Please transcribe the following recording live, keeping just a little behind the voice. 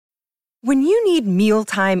When you need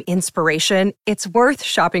mealtime inspiration, it's worth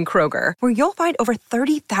shopping Kroger, where you'll find over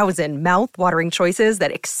 30,000 mouth-watering choices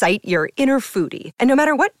that excite your inner foodie. And no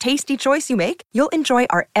matter what tasty choice you make, you'll enjoy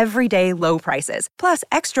our everyday low prices, plus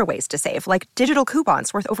extra ways to save, like digital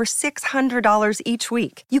coupons worth over $600 each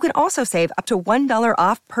week. You can also save up to $1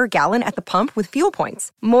 off per gallon at the pump with fuel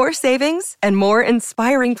points. More savings and more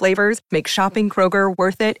inspiring flavors make shopping Kroger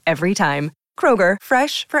worth it every time. Kroger,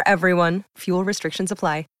 fresh for everyone. Fuel restrictions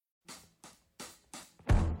apply.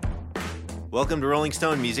 Welcome to Rolling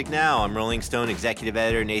Stone Music Now. I'm Rolling Stone executive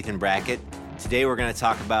editor Nathan Brackett. Today we're going to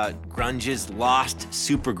talk about grunge's lost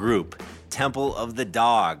supergroup, Temple of the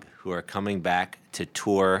Dog, who are coming back to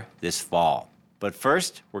tour this fall. But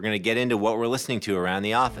first, we're going to get into what we're listening to around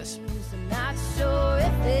the office. Not sure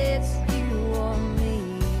if it's you or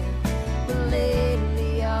me, but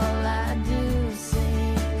lately all I do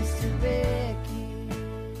seems to wreck you.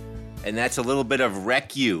 And that's a little bit of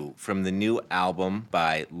Wreck You from the new album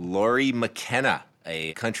by Lori McKenna,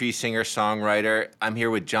 a country singer-songwriter. I'm here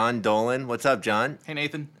with John Dolan. What's up, John? Hey,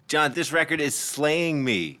 Nathan. John, this record is slaying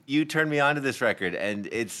me. You turned me on to this record, and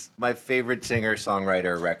it's my favorite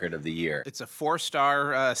singer-songwriter record of the year. It's a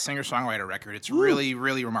 4-star singer-songwriter record. It's really,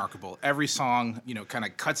 really remarkable. Every song, kind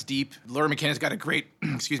of cuts deep. Lori McKenna's got a great,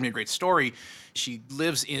 a great story. She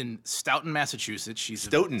lives in Stoughton, Massachusetts. She's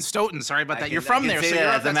Stoughton, sorry about that. You're from there, so you're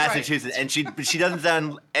as a Massachusetts, right. And she doesn't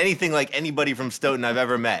sound anything like anybody from Stoughton I've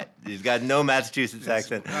ever met. She's got no Massachusetts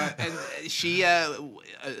accent. And she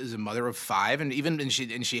is a mother of 5, and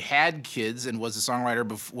she had kids and was a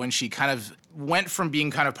songwriter when she kind of went from being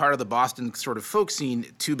kind of part of the Boston sort of folk scene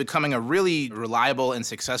to becoming a really reliable and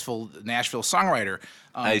successful Nashville songwriter.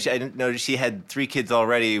 I didn't know she had 3 kids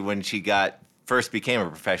already when she first became a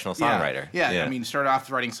professional songwriter. Yeah. I mean, started off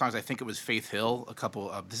writing songs. I think it was Faith Hill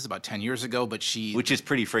this is about 10 years ago, but which is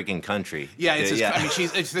pretty freaking country. Yeah, I mean,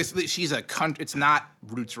 she's a country. It's not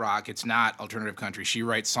roots rock. It's not alternative country. She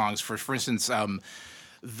writes songs for instance,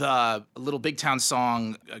 the Little Big Town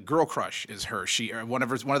song "Girl Crush" is her. One of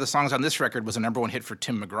the songs on this record was a #1 hit for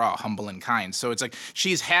Tim McGraw, "Humble and Kind." So it's like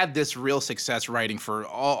she's had this real success writing for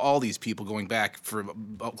all these people going back for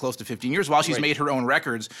close to 15 years, while she's made her own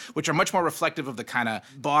records, which are much more reflective of the kind of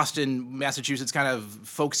Boston, Massachusetts kind of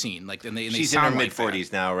folk scene. She's in her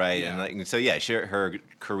mid-40s now, right? Yeah. And her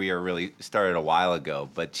career really started a while ago,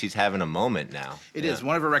 but she's having a moment now. It is.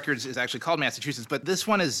 One of her records is actually called Massachusetts, but this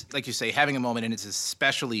one is, like you say, having a moment, and it's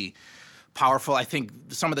especially powerful. I think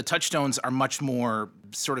some of the touchstones are much more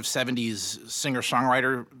sort of 70s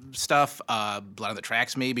singer-songwriter stuff, Blood on the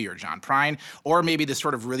Tracks maybe, or John Prine, or maybe the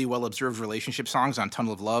sort of really well-observed relationship songs on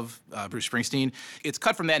Tunnel of Love, Bruce Springsteen. It's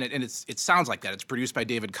cut from that, and it sounds like that. It's produced by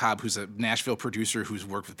David Cobb, who's a Nashville producer who's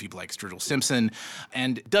worked with people like Sturgill Simpson,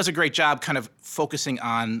 and does a great job kind of focusing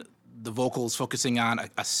on the vocals, focusing on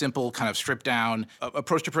a simple kind of stripped-down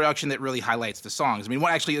approach to production that really highlights the songs. I mean,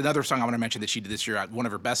 another song I want to mention that she did this year, one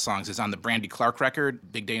of her best songs, is on the Brandy Clark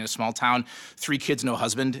record, "Big Day in a Small Town." 3 Kids, No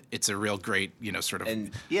Husband. It's a real great, sort of... And,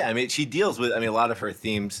 yeah, I mean, she deals with, a lot of her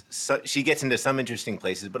themes. So she gets into some interesting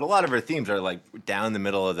places, but a lot of her themes are, like, down the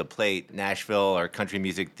middle of the plate. Nashville or country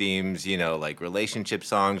music themes, like relationship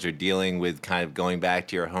songs or dealing with kind of going back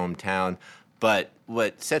to your hometown. But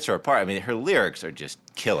what sets her apart, her lyrics are just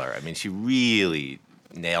killer. She really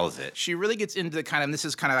nails it. She really gets into the kind of, and this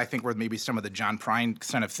is kind of, I think, where maybe some of the John Prine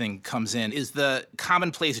kind of thing comes in, is the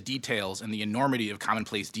commonplace details and the enormity of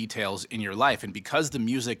commonplace details in your life. And because the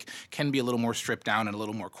music can be a little more stripped down and a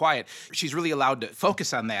little more quiet, she's really allowed to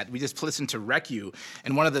focus on that. We just listened to "Wreck You,"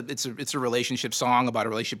 and it's a relationship song about a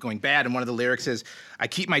relationship going bad, and one of the lyrics is, "I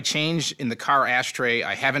keep my change in the car ashtray.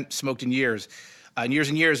 I haven't smoked in years and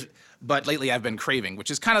years, but lately I've been craving," which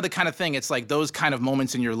is kind of the kind of thing. It's like those kind of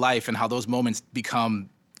moments in your life and how those moments become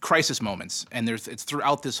crisis moments. And it's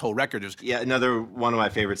throughout this whole record. Another one of my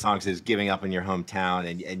favorite songs is "Giving Up in Your Hometown."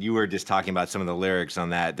 And you were just talking about some of the lyrics on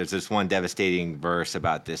that. There's this one devastating verse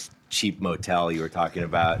about this cheap motel you were talking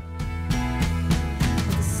about.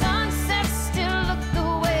 The sunsets still look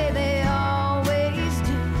the way they always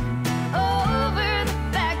do. Over the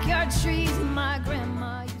backyard trees my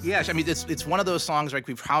grandma used to... Yeah, it's one of those songs, right?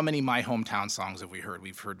 How many My Hometown songs have we heard?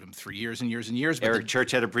 We've heard them for years and years and years. Eric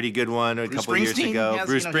Church had a pretty good one a couple years ago.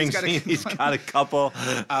 Bruce Springsteen, he's got a couple.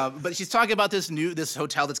 But she's talking about this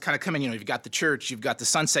hotel that's kind of coming. You've got the church, you've got the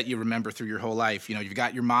sunset you remember through your whole life. You've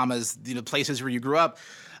got your mama's, places where you grew up.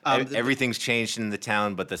 Everything's changed in the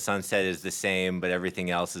town, but the sunset is the same, but everything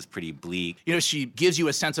else is pretty bleak. She gives you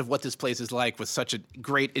a sense of what this place is like with such a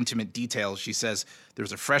great intimate detail. She says,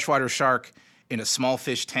 "There's a freshwater shark in a small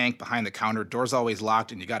fish tank behind the counter. Door's always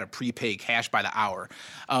locked, and you got to prepay cash by the hour."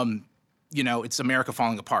 it's America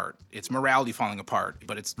falling apart. It's morality falling apart,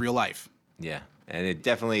 but it's real life. Yeah. And it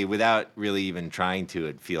definitely, without really even trying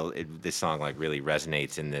to, this song like really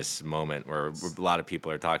resonates in this moment where a lot of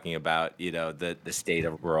people are talking about, the state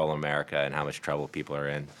of rural America and how much trouble people are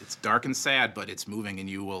in. It's dark and sad, but it's moving,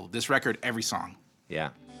 and this record, every song. Yeah.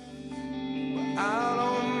 I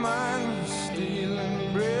don't mind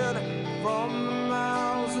stealing bread from the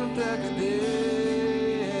mouths of decadence.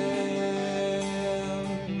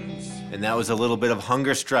 And that was a little bit of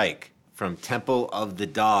Hunger Strike from Temple of the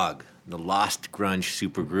Dog, the lost grunge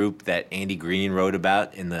supergroup that Andy Green wrote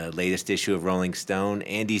about in the latest issue of Rolling Stone.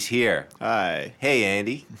 Andy's here. Hi. Hey,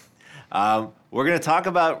 Andy. We're going to talk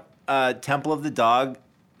about Temple of the Dog.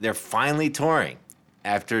 They're finally touring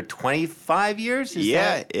after 25 years?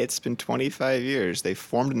 It's been 25 years. They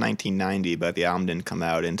formed in 1990, but the album didn't come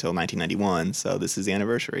out until 1991, so this is the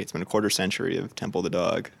anniversary. It's been a quarter century of Temple of the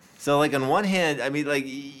Dog. So, like, on one hand, I mean, like,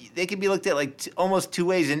 they could be looked at, like, almost two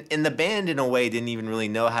ways. And the band, in a way, didn't even really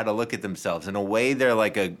know how to look at themselves. In a way, they're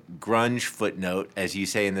like a grunge footnote, as you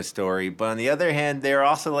say in the story. But on the other hand, they're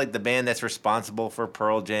also, like, the band that's responsible for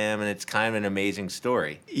Pearl Jam, and it's kind of an amazing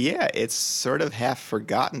story. Yeah, it's sort of half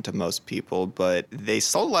forgotten to most people, but they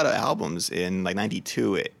sold a lot of albums in, like,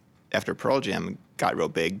 92 after Pearl Jam got real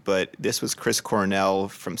big. But this was Chris Cornell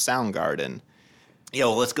from Soundgarden. Yeah,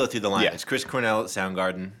 well, let's go through the line. Yeah. It's Chris Cornell at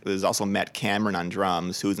Soundgarden. There's also Matt Cameron on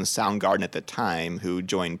drums, who was in Soundgarden at the time, who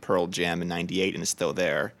joined Pearl Jam in 98 and is still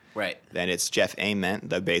there. Right. Then it's Jeff Ament,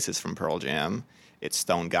 the bassist from Pearl Jam. It's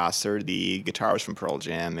Stone Gossard, the guitarist from Pearl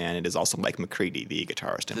Jam, and it is also Mike McCready, the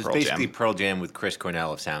guitarist in So it's Pearl basically Jam. Pearl Jam with Chris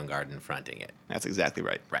Cornell of Soundgarden fronting it. That's exactly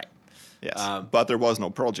right. Right. Yes. But there was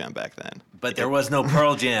no Pearl Jam back then. But there was no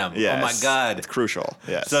Pearl Jam. Yes. Oh, my God. It's crucial.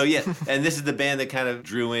 Yes. So, yeah, and this is the band that kind of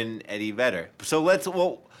drew in Eddie Vedder. So why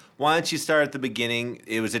don't you start at the beginning?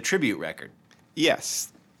 It was a tribute record.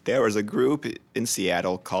 Yes. There was a group in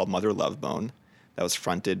Seattle called Mother Love Bone that was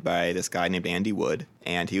fronted by this guy named Andy Wood.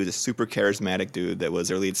 And he was a super charismatic dude that was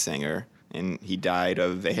their lead singer. And he died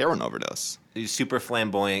of a heroin overdose. He's a super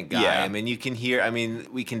flamboyant guy. Yeah. I mean,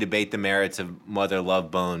 we can debate the merits of Mother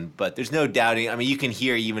Love Bone, but there's no doubting. I mean, you can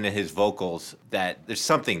hear even in his vocals that there's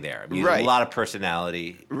something there. I mean, Right. a lot of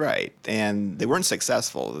personality. Right. And they weren't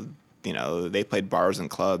successful. They played bars and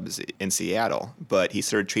clubs in Seattle, but he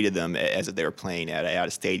sort of treated them as if they were playing at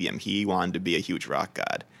a stadium. He wanted to be a huge rock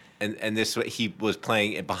god. And this, he was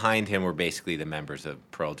playing, behind him were basically the members of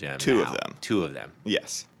Pearl Jam. Two now. of them. Two of them.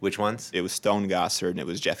 Yes. Which ones? It was Stone Gossard and it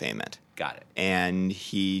was Jeff Ament. Got it. And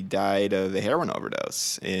he died of a heroin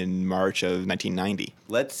overdose in March of 1990.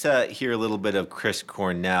 Let's hear a little bit of Chris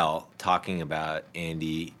Cornell talking about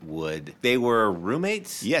Andy Wood. They were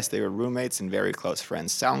roommates? Yes, they were roommates and very close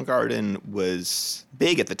friends. Soundgarden was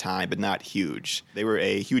big at the time, but not huge. They were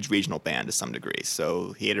a huge regional band to some degree,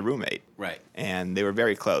 so he had a roommate. Right. And they were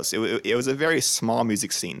very close. It was a very small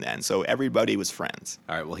music scene then, so everybody was friends.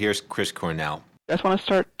 All right, well, here's Chris Cornell. I just want to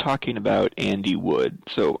start talking about Andy Wood.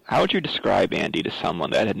 So how would you describe Andy to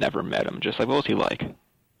someone that had never met him? Just like, what was he like?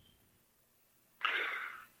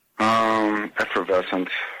 Effervescent.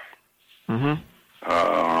 Mm-hmm.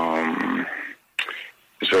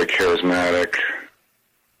 He's very charismatic.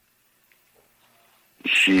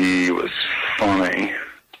 He was funny.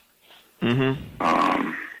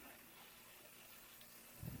 Mm-hmm.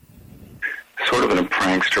 Sort of in a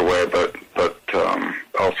prankster way, but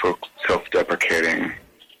also self-deprecating.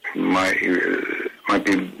 Might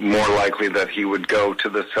be more likely that he would go to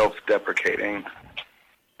the self-deprecating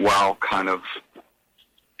while kind of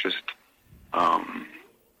just at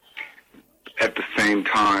the same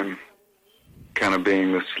time kind of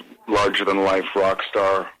being this larger-than-life rock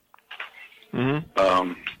star.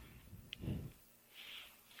 Mm-hmm.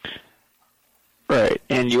 Right,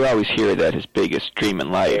 and you always hear that his biggest dream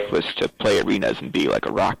in life was to play arenas and be like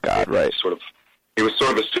a rock god, right? He was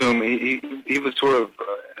sort of assumed, he was sort of,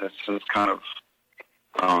 in a sense, kind of,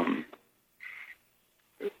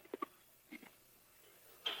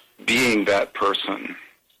 being that person.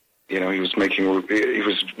 He was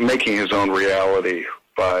making his own reality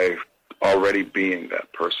by already being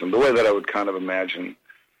that person. The way that I would kind of imagine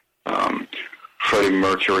Freddie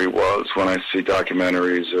Mercury was when I see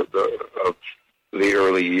documentaries of the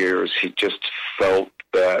early years. He just felt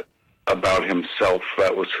that about himself,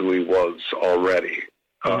 that was who he was already.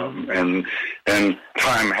 And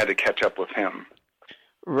time had to catch up with him.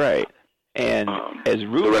 Right. And as the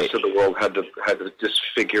roommate, rest of the world had to just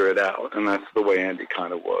figure it out, and that's the way Andy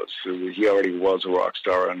kind of was. He already was a rock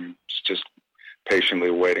star, and was just patiently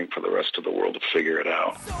waiting for the rest of the world to figure it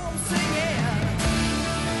out. So I'm singing,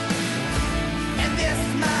 and this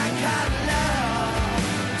is my kind of love.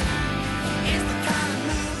 It's the kind of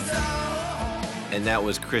moves on. And that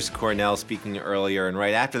was Chris Cornell speaking earlier. And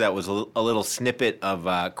right after that was a little snippet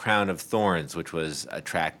of Crown of Thorns, which was a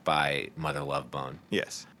track by Mother Love Bone.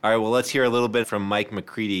 Yes. All right, well, let's hear a little bit from Mike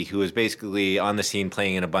McCready, who was basically on the scene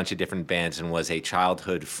playing in a bunch of different bands and was a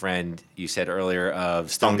childhood friend, you said earlier,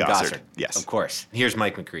 of Stone Gossard. Yes. Of course. Here's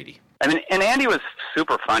Mike McCready. I mean, and Andy was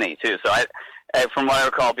super funny, too. So from what I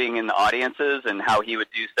recall being in the audiences and how he would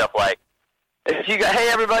do stuff like, if you got, hey,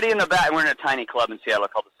 everybody in the back, and we're in a tiny club in Seattle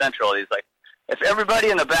called the Central, he's like, if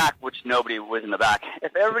everybody in the back, which nobody was in the back,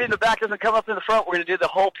 if everybody in the back doesn't come up in the front, we're going to do the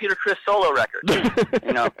whole Peter Criss solo record.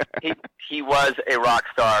 You know, he was a rock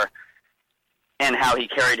star, and how he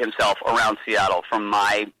carried himself around Seattle from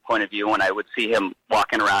my point of view when I would see him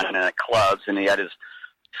walking around in the clubs, and he had his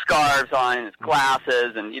scarves on and his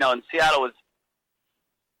glasses, and, you know, and Seattle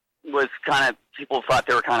was kind of, people thought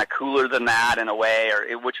they were kind of cooler than that in a way,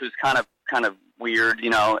 which was kind of weird, you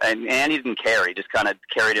know, and he didn't care. He just kind of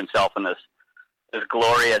carried himself in this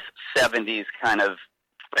glorious 70s kind of,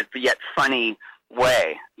 but yet funny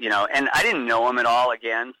way, you know. And I didn't know him at all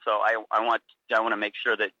again, so I want to make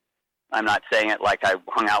sure that I'm not saying it like I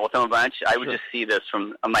hung out with him a bunch. I would just see this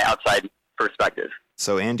from my outside perspective.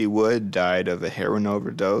 So Andy Wood died of a heroin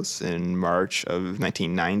overdose in March of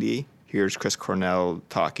 1990. Here's Chris Cornell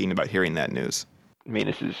talking about hearing that news. I mean,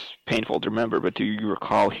 this is painful to remember, but do you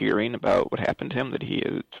recall hearing about what happened to him, that he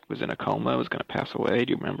was in a coma, was going to pass away?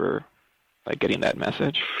 Do you remember getting that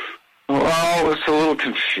message? Well, it's a little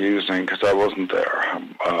confusing because I wasn't there.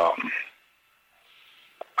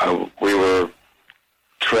 We were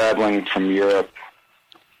traveling from Europe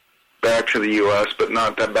back to the U.S., but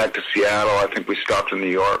not that back to Seattle. I think we stopped in New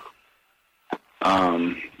York.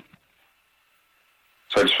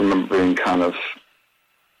 So I just remember being kind of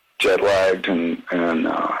jet-lagged and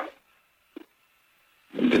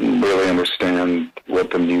didn't really understand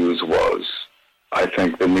what the news was. I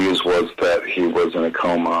think the news was that he was in a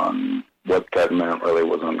coma, and what that meant really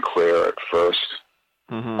was unclear at first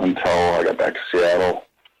until I got back to Seattle.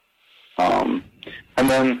 And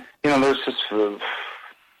then, you know, there's just sort of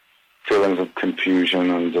feelings of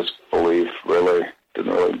confusion and disbelief, really.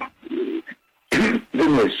 Didn't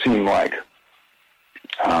really seem like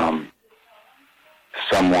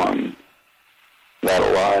someone that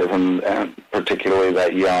alive and particularly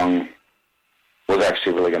that young was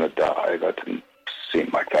actually really going to die. That didn't seem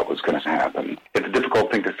like that was going to happen. It's a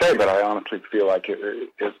difficult thing to say, but I honestly feel like it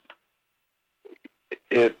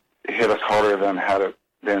hit us harder than had it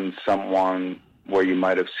been someone where you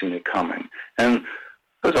might have seen it coming. And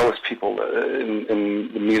there's always people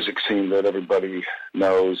in the music scene that everybody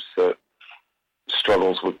knows that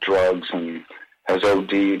struggles with drugs and has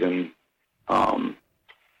OD'd and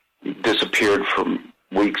disappeared for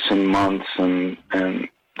weeks and months, and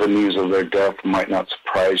the news of their death might not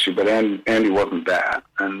surprise you, but Andy wasn't that.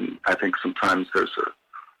 And I think sometimes there's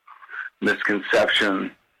a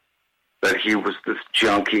misconception that he was this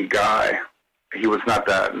junkie guy. He was not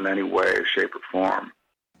that in any way, shape, or form.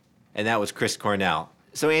 And that was Chris Cornell.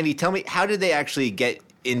 So, Andy, tell me, how did they actually get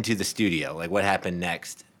into the studio? Like, what happened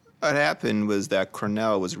next? What happened was that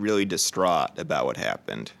Cornell was really distraught about what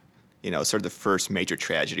happened. You know, sort of the first major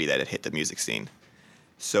tragedy that had hit the music scene.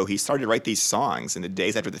 So he started to write these songs, and the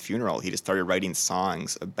days after the funeral, he just started writing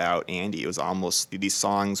songs about Andy. It was almost, these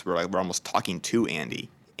songs were almost talking to Andy.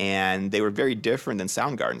 And they were very different than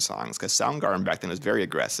Soundgarden songs, because Soundgarden back then was very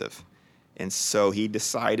aggressive. And so he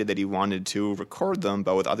decided that he wanted to record them,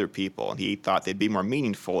 but with other people. And he thought they'd be more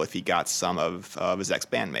meaningful if he got some of his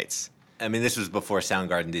ex-bandmates. I mean, this was before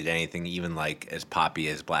Soundgarden did anything even like as poppy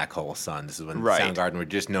as Black Hole Sun. This is when Soundgarden were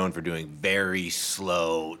just known for doing very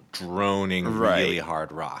slow, droning, really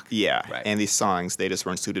hard rock. Yeah, and these songs, they just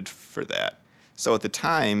weren't suited for that. So at the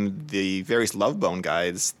time, the various Love Bone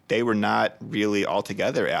guys, they were not really all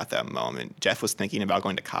together at that moment. Jeff was thinking about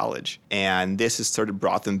going to college, and this has sort of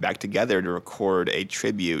brought them back together to record a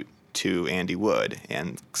tribute to Andy Wood.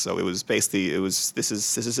 And so it was basically, this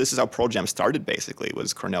is how Pearl Jam started, basically. It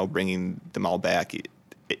was Cornell bringing them all back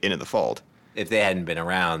into the fold. If they hadn't been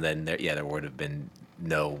around, then there would have been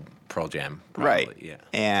no Pearl Jam, probably. Right. Yeah.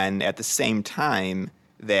 And at the same time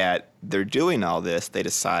that they're doing all this, they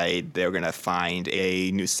decide they're going to find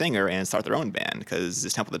a new singer and start their own band, because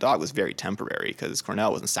this Temple of the Dog was very temporary, because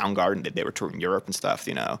Cornell was in Soundgarden, they were touring Europe and stuff,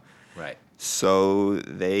 you know. Right. So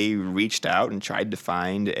they reached out and tried to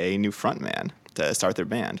find a new frontman to start their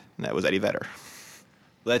band, and that was Eddie Vedder.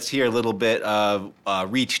 Let's hear a little bit of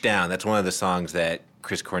Reach Down. That's one of the songs that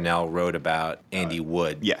Chris Cornell wrote about Andy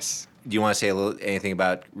Wood. Yes. Do you want to say anything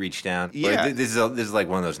about Reach Down? Yeah. Or this is like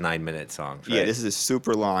one of those 9-minute songs, right? Yeah, this is a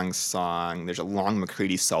super long song. There's a long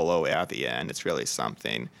McCready solo at the end. It's really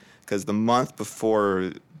something. Because the month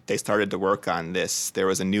before they started to work on this, there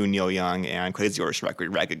was a new Neil Young and Crazy Horse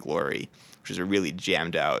record, Ragged Glory, which was a really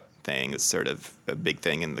jammed out thing. It was sort of a big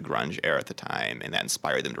thing in the grunge era at the time, and that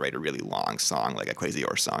inspired them to write a really long song, like a Crazy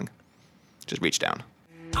Horse song. Just Reach Down.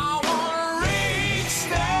 I wanna reach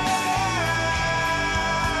down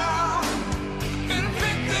and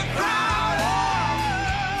pick the crowd up.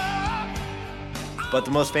 But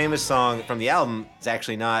the most famous song from the album is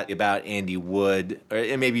actually not about Andy Wood,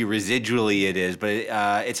 or maybe residually it is, but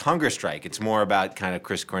it's Hunger Strike. It's more about kind of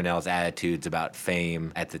Chris Cornell's attitudes about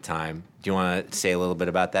fame at the time. Do you want to say a little bit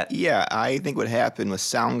about that? Yeah, I think what happened was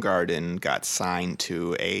Soundgarden got signed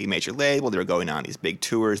to a major label. They were going on these big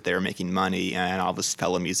tours. They were making money, and all his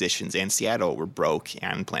fellow musicians in Seattle were broke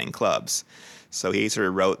and playing clubs. So he sort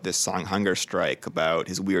of wrote this song, Hunger Strike, about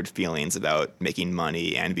his weird feelings about making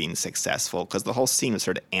money and being successful, because the whole scene was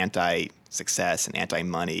sort of anti-success and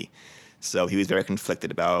anti-money. So he was very conflicted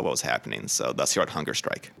about what was happening. So thus he wrote Hunger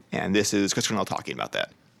Strike. And this is Chris Cornell talking about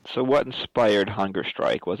that. So what inspired Hunger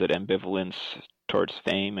Strike? Was it ambivalence towards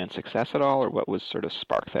fame and success at all, or what was sort of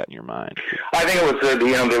sparked that in your mind? I think it was there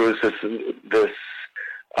was this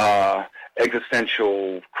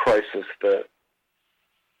existential crisis that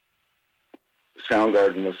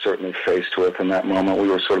Soundgarden was certainly faced with in that moment. We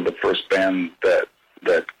were sort of the first band that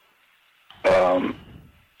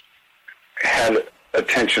had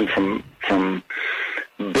attention from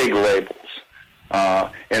big labels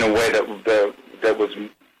in a way that was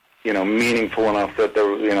meaningful enough that there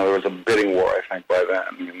was a bidding war, I think, by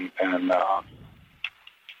then,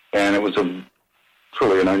 and it was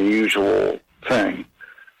truly an unusual thing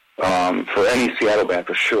for any Seattle band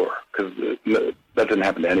for sure, because that didn't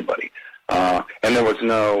happen to anybody. And there was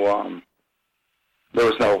no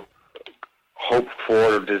hope for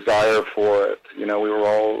it or desire for it. We were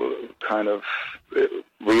all kind of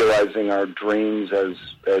realizing our dreams as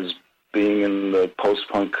being in the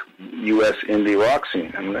post-punk U.S. indie rock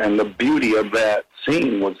scene. And the beauty of that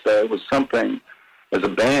scene was that it was something, as a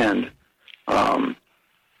band,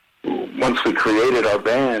 once we created our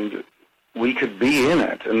band, we could be in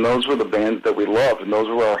it. And those were the bands that we loved, and those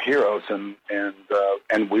were our heroes. And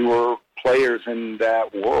we were players in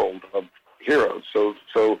that world of heroes. So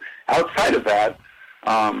outside of that,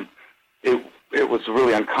 it was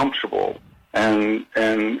really uncomfortable. And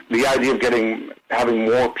the idea of having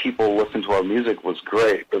more people listen to our music was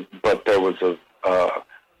great, but there was a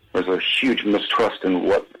huge mistrust in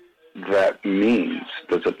what that means.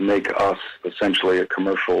 Does it make us essentially a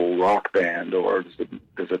commercial rock band, or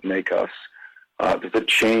does it make us? Does it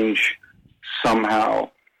change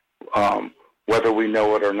somehow, whether we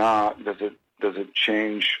know it or not? Does it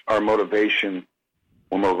change our motivation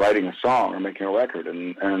when we're writing a song or making a record?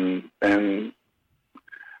 And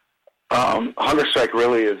Hunger Strike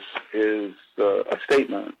really is a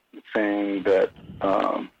statement saying that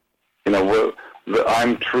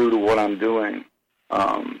I'm true to what I'm doing,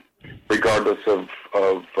 regardless of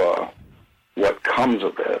what comes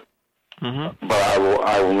of it. Mm-hmm. But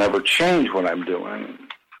I will never change what I'm doing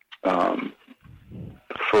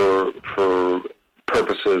for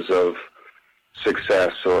purposes of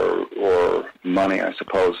success or money, I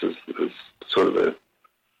suppose, is sort of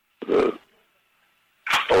the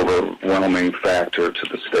overwhelming factor to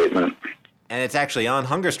the statement. And it's actually on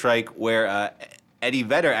Hunger Strike where Eddie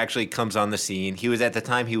Vedder actually comes on the scene. He was, at the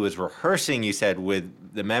time, he was rehearsing, you said, with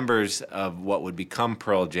the members of what would become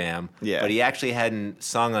Pearl Jam. Yeah. But he actually hadn't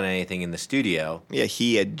sung on anything in the studio. Yeah,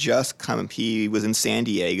 he had just come. He was in San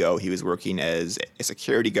Diego. He was working as a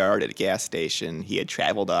security guard at a gas station. He had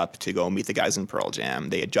traveled up to go meet the guys in Pearl Jam.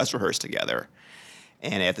 They had just rehearsed together.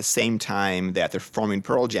 And at the same time that they're forming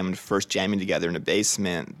Pearl Jam and first jamming together in a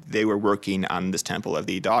basement, they were working on this Temple of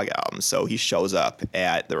the Dog album. So he shows up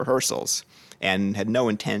at the rehearsals and had no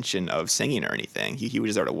intention of singing or anything. He was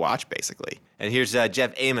just there to watch, basically. And here's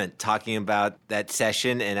Jeff Ament talking about that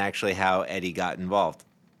session and actually how Eddie got involved.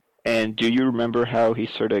 And do you remember how he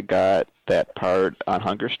sort of got that part on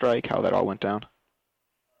Hunger Strike, how that all went down?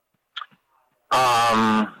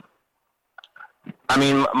 I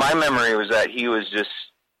mean, my memory was that he was just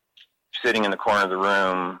sitting in the corner of the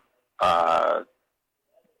room,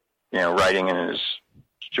 writing in his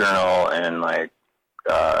journal and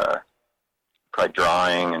probably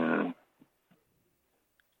drawing and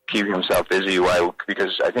keeping himself busy.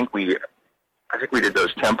 Because I think we did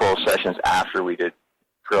those Temple sessions after we did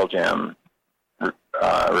Pearl Jam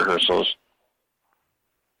rehearsals,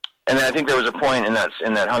 and then I think there was a point in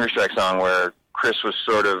that Hunger Strike song where Chris was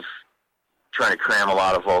sort of trying to cram a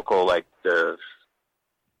lot of vocal, like the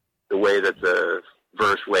way that the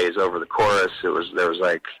verse lays over the chorus. There was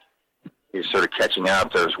like he was sort of catching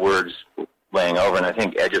up. There was words laying over, and I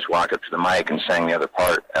think Ed just walked up to the mic and sang the other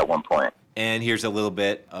part at one point. And here's a little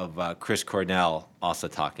bit of Chris Cornell also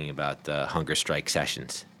talking about the Hunger Strike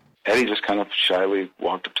sessions. Eddie just kind of shyly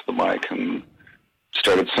walked up to the mic and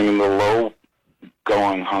started singing the low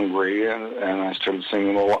going Hungry, and I started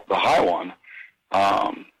singing the high one.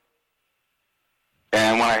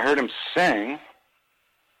 And when I heard him sing,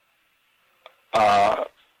 I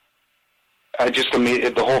just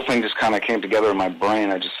immediately, the whole thing just kind of came together in my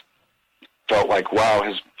brain. I just felt like, wow,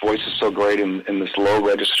 his voice is so great in this low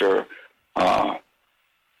register.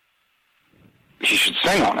 He should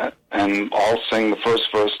sing on it, and I'll sing the first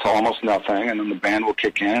verse to almost nothing, and then the band will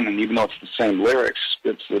kick in, and even though it's the same lyrics,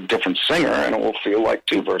 it's a different singer, and it will feel like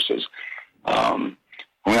two verses. I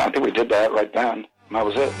think we did that right then, and that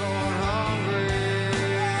was it.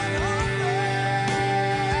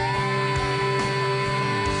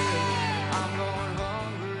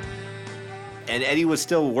 And Eddie was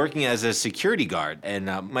still working as a security guard. And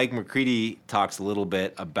Mike McCready talks a little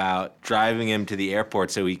bit about driving him to the airport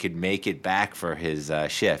so he could make it back for his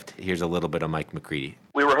shift. Here's a little bit of Mike McCready.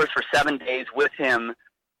 We rehearsed for 7 days with him,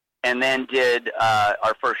 and then did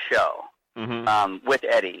our first show with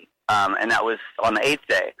Eddie, and that was on the 8th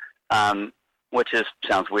day, which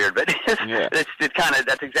sounds weird, but it's kind of,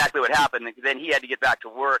 that's exactly what happened. Then he had to get back to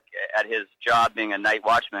work at his job being a night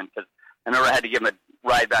watchman, because I remember I had to give him a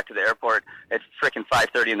ride back to the airport at frickin'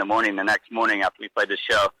 5:30 in the morning the next morning after we played the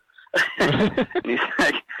show. And he's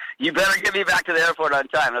like, "You better get me back to the airport on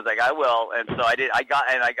time." And I was like, "I will." And so I did. I got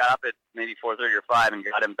up at maybe 4:30 or 5 and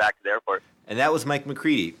got him back to the airport. And that was Mike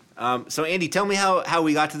McCready. So Andy, tell me how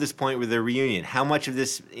we got to this point with the reunion. How much of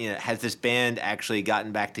this has this band actually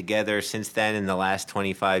gotten back together since then in the last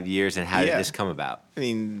 25 years, and how did this come about? I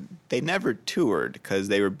mean, they never toured because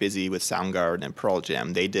they were busy with Soundgarden and Pearl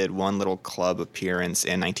Jam. They did one little club appearance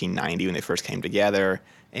in 1990 when they first came together.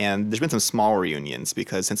 And there's been some small reunions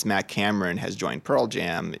because since Matt Cameron has joined Pearl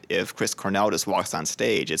Jam, if Chris Cornell just walks on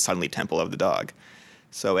stage, it's suddenly Temple of the Dog.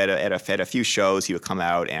 So at a few shows, he would come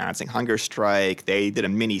out and sing Hunger Strike. They did a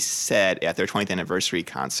mini set at their 20th anniversary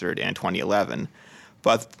concert in 2011,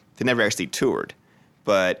 but they never actually toured.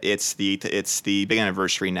 But it's the big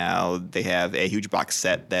anniversary now. They have a huge box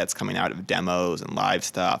set that's coming out of demos and live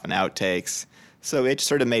stuff and outtakes. So it just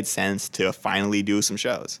sort of made sense to finally do some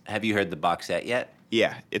shows. Have you heard the box set yet?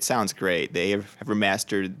 Yeah, it sounds great. They have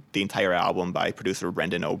remastered the entire album by producer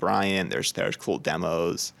Brendan O'Brien. There's cool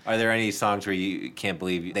demos. Are there any songs where you can't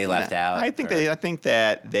believe they left out? I think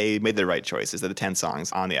that they made the right choices. That the 10 songs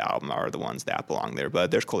on the album are the ones that belong there.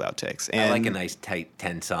 But there's cool outtakes. And I like a nice tight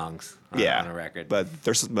 10 songs on a record. But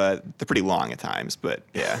they're pretty long at times. But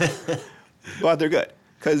yeah, but they're good.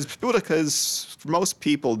 Because for most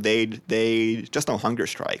people, they just know Hunger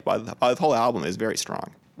Strike. But the whole album is very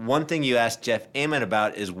strong. One thing you asked Jeff Ament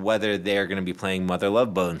about is whether they're going to be playing Mother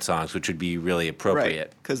Love Bone songs, which would be really appropriate.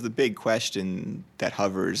 Right, because the big question that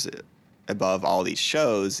hovers above all these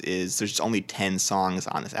shows is there's only 10 songs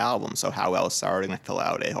on this album, so how else are they going to fill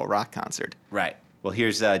out a whole rock concert? Right. Well,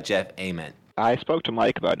 here's Jeff Ament. I spoke to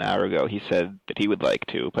Mike about an hour ago. He said that he would like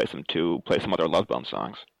to play some other Love Bone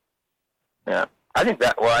songs. Yeah, I think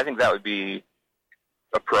that would be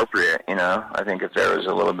appropriate. I think if there was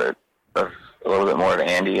a little bit more of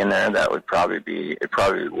Andy in there, that would probably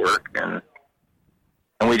work. And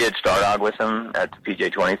we did Stardog with him at the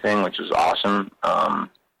PJ20 thing, which was awesome.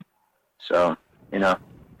 So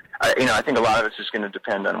I think a lot of it's just going to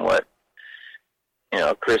depend on what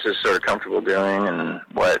Chris is sort of comfortable doing and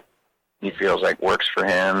what he feels like works for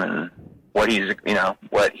him and what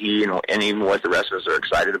what he and even what the rest of us are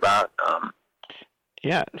excited about.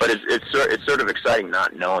 Yeah. But it's sort of exciting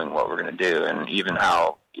not knowing what we're going to do and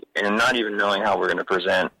not even knowing how we're going to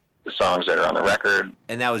present the songs that are on the record.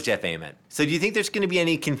 And that was Jeff Ament. So do you think there's going to be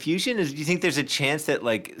any confusion? Do you think there's a chance that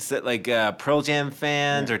Pearl Jam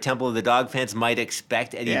fans or Temple of the Dog fans might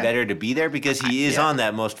expect Eddie Vedder to be there because he is on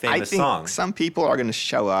that most famous song? I think some people are going to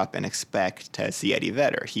show up and expect to see Eddie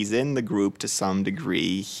Vedder. He's in the group to some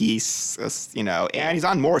degree. He's, and he's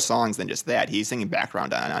on more songs than just that. He's singing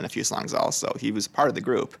background on a few songs also. He was part of the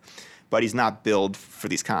group, but he's not billed for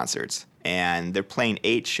these concerts. And they're playing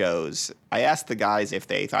 8 shows. I asked the guys if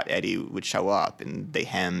they thought Eddie would show up, and they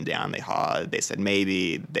hemmed down, they hawed. They said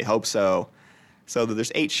maybe, they hope so. So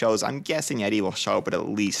there's 8 shows. I'm guessing Eddie will show up at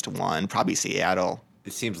least one, probably Seattle.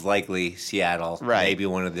 It seems likely Seattle, right? Maybe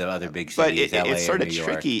one of the other big cities, but LA it's sort or of New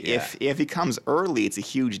York. tricky. Yeah. If he comes early, it's a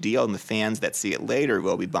huge deal, and the fans that see it later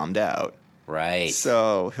will be bummed out. Right.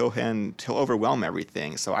 So he'll overwhelm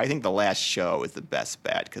everything. So I think the last show is the best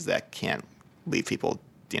bet because that can't leave people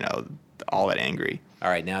all that angry. All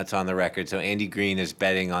right, now it's on the record. So Andy Green is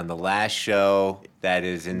betting on the last show that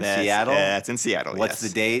is in Seattle? That's in Seattle, What's the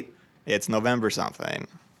date? It's November something.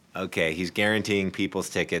 Okay, he's guaranteeing people's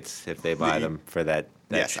tickets if they buy them for that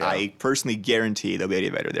yes, show. I personally guarantee there'll be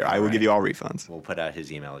a better there. I will give you all refunds. We'll put out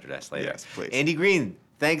his email address later. Yes, please. Andy Green,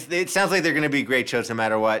 thanks. It sounds like they're going to be great shows no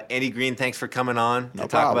matter what. Andy Green, thanks for coming on to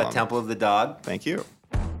talk about Temple of the Dog. Thank you.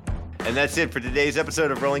 And that's it for today's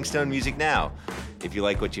episode of Rolling Stone Music Now. If you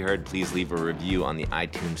like what you heard, please leave a review on the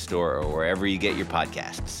iTunes Store or wherever you get your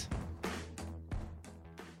podcasts.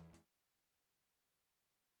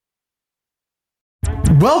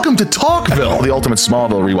 Welcome to Talkville, the ultimate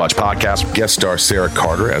Smallville rewatch podcast. Guest star Sarah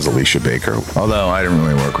Carter as Alicia Baker, although I didn't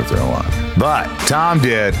really work with her a lot. But Tom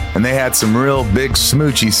did, and they had some real big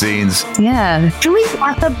smoochy scenes. Yeah. Can we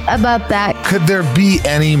talk about that? Could there be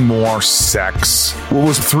any more sex? What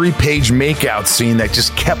was a 3-page makeout scene that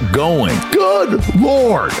just kept going? Good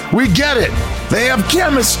Lord, we get it. They have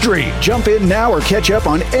chemistry. Jump in now or catch up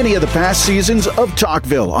on any of the past seasons of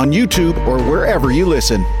Talkville on YouTube or wherever you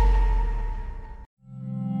listen.